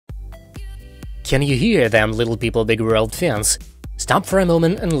Can you hear them, Little People Big World fans? Stop for a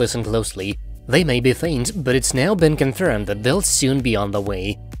moment and listen closely. They may be faint, but it's now been confirmed that they'll soon be on the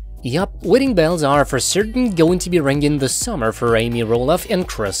way. Yup, wedding bells are for certain going to be ringing this summer for Amy Roloff and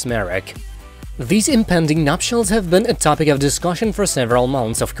Chris Marek. These impending nuptials have been a topic of discussion for several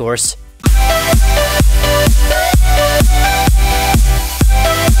months, of course.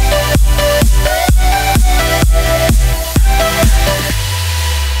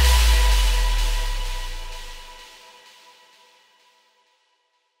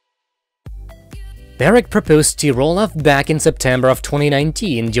 Marek proposed to Roloff back in September of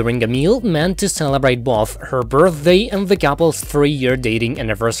 2019 during a meal meant to celebrate both her birthday and the couple's 3-year dating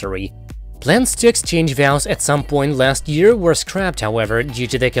anniversary. Plans to exchange vows at some point last year were scrapped, however, due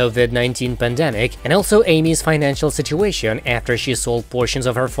to the COVID-19 pandemic and also Amy's financial situation after she sold portions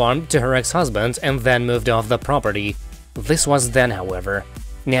of her farm to her ex-husband and then moved off the property. This was then, however.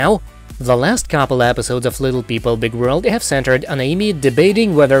 Now, the last couple episodes of Little People Big World have centered on Amy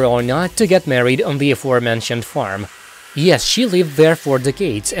debating whether or not to get married on the aforementioned farm. Yes, she lived there for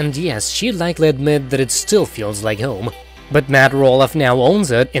decades, and yes, she'd likely admit that it still feels like home. But Matt Roloff now owns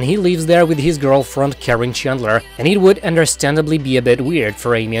it, and he lives there with his girlfriend Caryn C, and it would understandably be a bit weird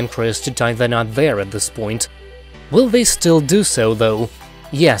for Amy and Chris to tie the knot there at this point. Will they still do so, though?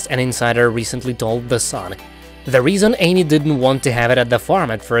 Yes, an insider recently told The Sun. The reason Amy didn't want to have it at the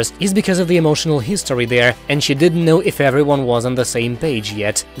farm at first is because of the emotional history there, and she didn't know if everyone was on the same page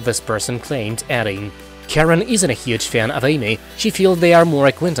yet, this person claimed, adding, Caryn isn't a huge fan of Amy, she feels they are more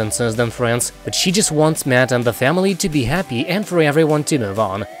acquaintances than friends, but she just wants Matt and the family to be happy and for everyone to move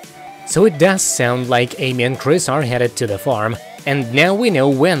on. So it does sound like Amy and Chris are headed to the farm, and now we know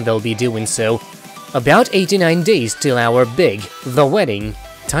when they'll be doing so. About 89 days till our the wedding.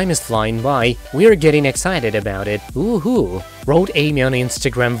 Time is flying by, we're getting excited about it, woohoo, wrote Amy on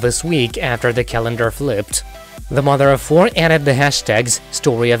Instagram this week after the calendar flipped. The mother of 4 added the hashtags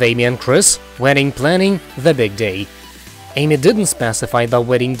story of Amy and Chris, wedding planning, the big day. Amy didn't specify the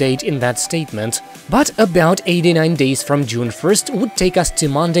wedding date in that statement, but about 89 days from June 1st would take us to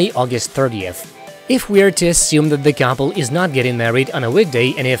Monday, August 30th. If we're to assume that the couple is not getting married on a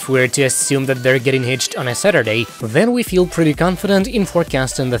weekday, and if we're to assume that they're getting hitched on a Saturday, then we feel pretty confident in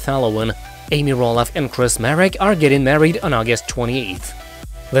forecasting the following. Amy Roloff and Chris Marek are getting married on August 28th.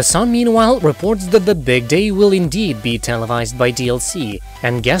 The Sun, meanwhile, reports that the big day will indeed be televised by TLC,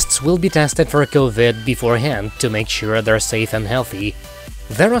 and guests will be tested for COVID beforehand to make sure they're safe and healthy.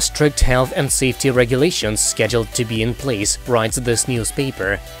 There are strict health and safety regulations scheduled to be in place, writes this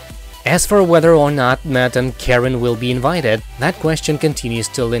newspaper. As for whether or not Matt and Caryn will be invited, that question continues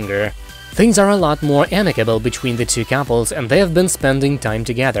to linger. Things are a lot more amicable between the two couples and they have been spending time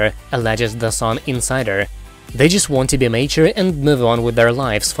together, alleges the Sun insider. They just want to be mature and move on with their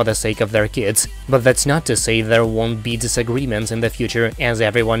lives for the sake of their kids, but that's not to say there won't be disagreements in the future, as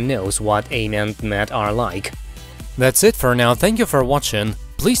everyone knows what Amy and Matt are like. That's it for now, thank you for watching,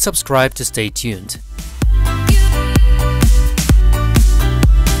 please subscribe to stay tuned.